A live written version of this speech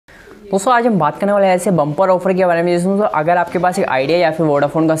दोस्तों आज हम बात करने वाले हैं ऐसे बम्पर ऑफर के बारे में जिसमें तो अगर आपके पास एक आइडिया या फिर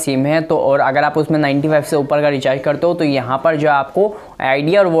वोडाफोन का सिम है तो और अगर आप उसमें 95 से ऊपर का रिचार्ज करते हो तो यहाँ पर जो आपको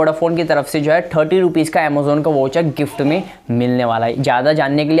आइडिया और वोडाफोन की तरफ से जो है 30 रुपीज़ का अमेजोन का वोचर गिफ्ट में मिलने वाला है। ज़्यादा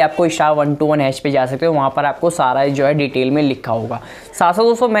जानने के लिए आपको *121# पे जा सकते हो, वहाँ पर आपको सारा जो है डिटेल में लिखा होगा। साथ साथ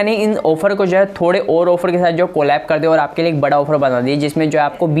दोस्तों मैंने इन ऑफर को जो है थोड़े और ऑफर के साथ जो कोलैब कर दिया और आपके लिए एक बड़ा ऑफर बना दिया जिसमें जो है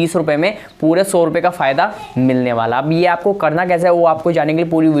आपको 20 रुपये में पूरे 100 रुपये का फ़ायदा मिलने वाला। अब ये आपको करना कैसे है वो आपको जानने के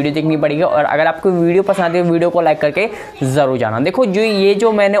लिए पूरी वीडियो देखनी पड़ेगी और अगर आपको वीडियो पसंद आती है वीडियो को लाइक करके ज़रूर जाना। देखो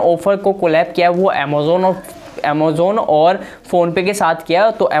जो मैंने ऑफर को कोलैब किया है वो अमेजोन और फ़ोनपे के साथ किया,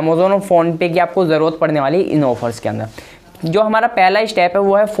 तो अमेजोन और फ़ोनपे की आपको ज़रूरत पड़ने वाली है इन ऑफर्स के अंदर। जो हमारा पहला स्टेप है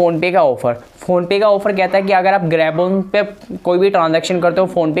वो है फ़ोनपे का ऑफ़र। फ़ोनपे का ऑफ़र कहता है कि अगर आप ग्रैबोन पे कोई भी ट्रांजैक्शन करते हो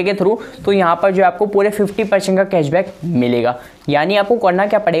फ़ोनपे के थ्रू तो यहाँ पर जो आपको पूरे 50% का कैशबैक मिलेगा। यानी आपको करना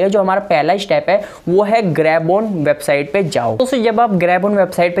क्या पड़ेगा, जो हमारा पहला स्टेप है वो है ग्रैबोन वेबसाइट पे जाओ। तो जब आप ग्रैबोन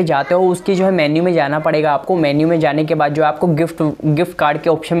वेबसाइट पे जाते हो उसकी जो है मेन्यू में जाना पड़ेगा आपको। मेन्यू में जाने के बाद जो आपको गिफ्ट कार्ड के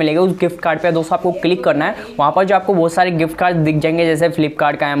ऑप्शन मिलेगा उस गिफ्ट कार्ड पे दोस्तों आपको क्लिक करना है। वहाँ पर जो आपको बहुत सारे गिफ्ट कार्ड दिख जाएंगे जैसे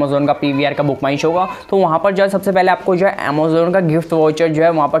फ्लिपकार्ट का, अमेजोन का, PVR का, बुक माई शो का। तो वहाँ पर जो है सबसे पहले आपको जो है अमेजोन का गिफ्ट वाउचर जो है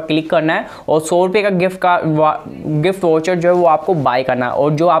वहाँ पर क्लिक करना है और 100 रुपये का गिफ्ट वाउचर जो है वो आपको बाय करना है।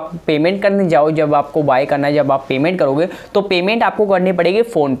 और जो आप पेमेंट करने जाओ, जब आपको बाय करना है, जब आप पेमेंट करोगे तो पेमेंट आपको करनी पड़ेगी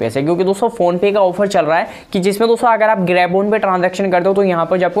फ़ोनपे से, क्योंकि दोस्तों फ़ोनपे का ऑफर चल रहा है कि जिसमें दोस्तों अगर आप ग्रैबोन पे ट्रांजैक्शन करते हो तो यहाँ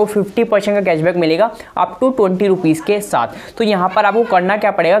पर जो आपको 50% का कैशबैक मिलेगा अप टू 20 रुपीज़ के साथ। तो यहाँ पर आपको करना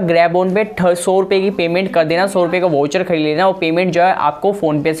क्या पड़ेगा, ग्रैबोन पे 100 रुपये की पेमेंट कर देना, 100 रुपये का वाउचर खरीद लेना और पेमेंट जो है आपको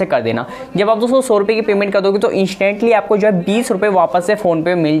फ़ोनपे से कर देना। जब आप दोस्तों 100 रुपये की पेमेंट कर दोगे तो इंस्टेंटली आपको जो है 20 रुपये वापस से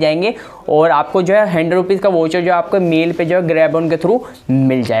फ़ोनपे मिल जाएंगे और आपको जो है 100 रुपीज़ का वाउचर जो आपको मेल पे जो है ग्रैबोन के थ्रू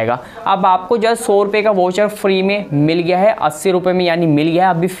मिल जाएगा। अब आपको जो है 100 रुपये का वाउचर फ्री में मिल गया है, 80 रुपये में यानी मिल गया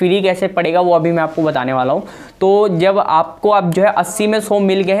है। अभी फ्री कैसे पड़ेगा वो अभी मैं आपको बताने वाला हूँ। तो जब आपको अब जो है 80 में 100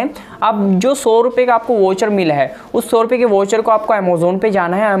 मिल गए हैं, अब जो 100 रुपये का आपको वाउचर मिला है उस 100 रुपये के वाउचर को आपको अमेजोन पे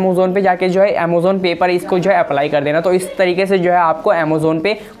जाना है। अमेजोन पे जाके जो है अमेजोन पे पर इसको जो है अप्लाई कर देना। तो इस तरीके से जो है आपको अमेजोन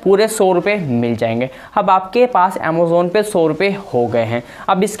पे पूरे 100 रुपये मिल जाएंगे। अब आपके पास अमेजोन पे 100 रुपये हो गए हैं।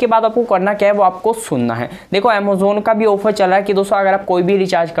 अब इसके बाद आपको करना क्या है वो आपको सुनना है। देखो अमेजोन का भी ऑफर चल रहा है कि दोस्तों अगर आप कोई भी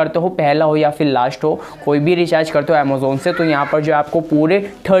रिचार्ज करते हो, पहला हो या फिर लास्ट हो, कोई भी रिचार्ज करते हो अमेजोन से तो यहाँ पर जो आपको पूरे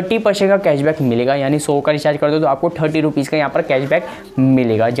 30% का कैशबैक मिलेगा। यानी 100 का रिचार्ज करते हो तो आपको 30 रुपीज़ का यहाँ पर कैशबैक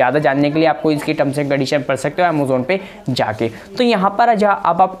मिलेगा। ज़्यादा जानने के लिए आपको इसकी टर्म्स एंड कंडीशन पढ़ सकते हो अमेजोन पे जाके। तो यहाँ पर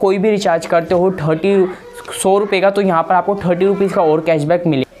अब आप कोई भी रिचार्ज करते हो 100 रुपये का तो यहाँ पर आपको 30 रुपीज़ का और कैशबैक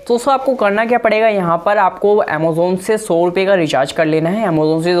मिलेगा। तो दोस्तों आपको करना क्या पड़ेगा, यहाँ पर आपको अमेजोन से 100 रुपये का रिचार्ज कर लेना है।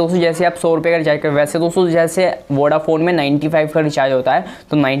 अमेजोन से दोस्तों जैसे आप 100 रुपये का रिचार्ज कर, वैसे दोस्तों जैसे वोडाफोन में 95 का रिचार्ज होता है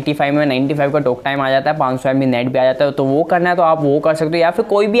तो 95 में 95 का टॉक टाइम आ जाता है, 500 MB नेट भी आ जाता है। तो वो करना है तो आप वो कर सकते हो, या फिर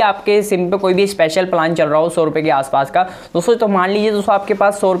कोई भी आपके सिम पे कोई भी स्पेशल प्लान चल रहा हो 100 रुपये के आसपास का दोस्तों। तो मान लीजिए दोस्तों आपके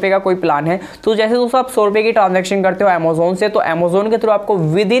पास 100 रुपये का कोई प्लान है तो जैसे दोस्तों आप 100 रुपये की ट्रांजेक्शन करते हो अमेजोन से तो अमेजोन के थ्रू आपको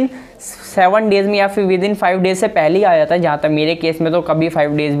विदिन 7 डेज़ में या फिर विदिन 5 डेज़ से पहले ही आ जाता है। जहाँ तक मेरे केस में तो कभी 5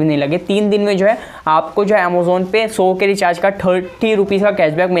 डेज़ भी नहीं लगे, 3 दिन में जो है आपको जो है अमेजोन पे 100 के रिचार्ज का 30 रुपीज़ का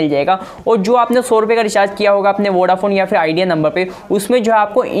कैशबैक मिल जाएगा। और जो आपने 100 रुपये का रिचार्ज किया होगा अपने वोडाफोन या फिर आइडिया नंबर पे, उसमें जो है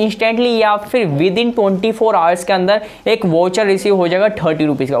आपको इंस्टेंटली या फिर विदिन 24 आवर्स के अंदर एक वाउचर रिसीव हो जाएगा 30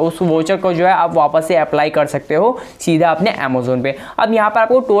 रुपीज़ का। उस वाउचर को जो है आप वापस से अप्लाई कर सकते हो सीधा अपने अमेजोन पे। अब यहाँ पर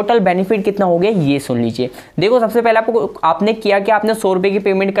आपको टोटल बेनिफिट कितना हो गया ये सुन लीजिए। देखो सबसे पहले आपने किया कि आपने 100 रुपये की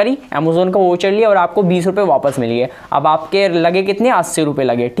पेमेंट करी, अमेजोन का वाउचर लिया और आपको 20 रुपये वापस मिल गए। अब आपके लगे कितने, 80 रुपये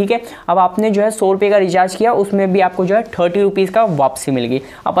लगे, ठीक है। अब आपने जो है 100 रुपये का रिचार्ज किया, उसमें भी आपको जो है 30 रुपीज़ का वापसी मिल गई।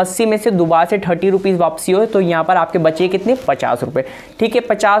 अब 80 में से दोबारा से 30 रुपीज़ वापसी हो तो यहाँ पर आपके बचे कितने, 50 रुपये, ठीक है।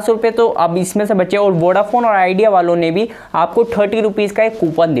 50 रुपये तो अब इसमें से बचे और वोडाफोन और आइडिया वालों ने भी आपको 30 रुपीज़ का एक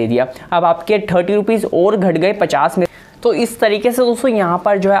कूपन दे दिया। अब आपके 30 रुपीज़ और घट गए 50 में। तो इस तरीके से दोस्तों यहाँ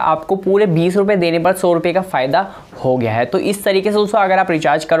पर जो है आपको पूरे 20 रुपये देने पर 100 रुपये का फ़ायदा हो गया है। तो इस तरीके से दोस्तों अगर आप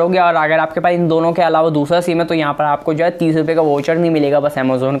रिचार्ज करोगे और अगर आपके पास इन दोनों के अलावा दूसरा सिम है तो यहाँ पर आपको जो है 30 रुपये का वाउचर नहीं मिलेगा बस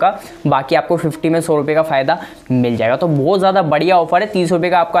अमेजोन का, बाकी आपको 50 में 100 रुपये का फ़ायदा मिल जाएगा। तो बहुत ज़्यादा बढ़िया ऑफर है। 30 रुपये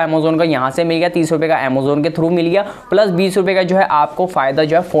का आपको अमेजोन का यहाँ से मिल गया, 30 रुपये का अमेजोन के थ्रू मिल गया, प्लस 20 रुपये का जो है आपको फ़ायदा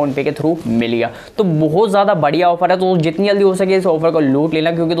जो है फ़ोनपे के थ्रू मिल गया। तो बहुत ज़्यादा बढ़िया ऑफर है। तो जितनी जल्दी हो सके इस ऑफर को लूट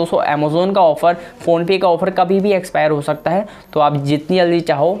लेना, क्योंकि दोस्तों अमेजोन का ऑफर, फ़ोनपे का ऑफर कभी भी एक्सपायर हो सकता है। तो आप जितनी जल्दी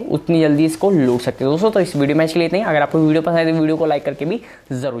चाहो उतनी जल्दी इसको लूट सकते हो दोस्तों। तो इस वीडियो मैच के लिए इतना ही। अगर आपको वीडियो पसंद है तो वीडियो को लाइक करके भी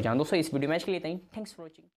जरूर जाना दोस्तों। इस वीडियो मैच के लिए इतना ही। Thanks for watching.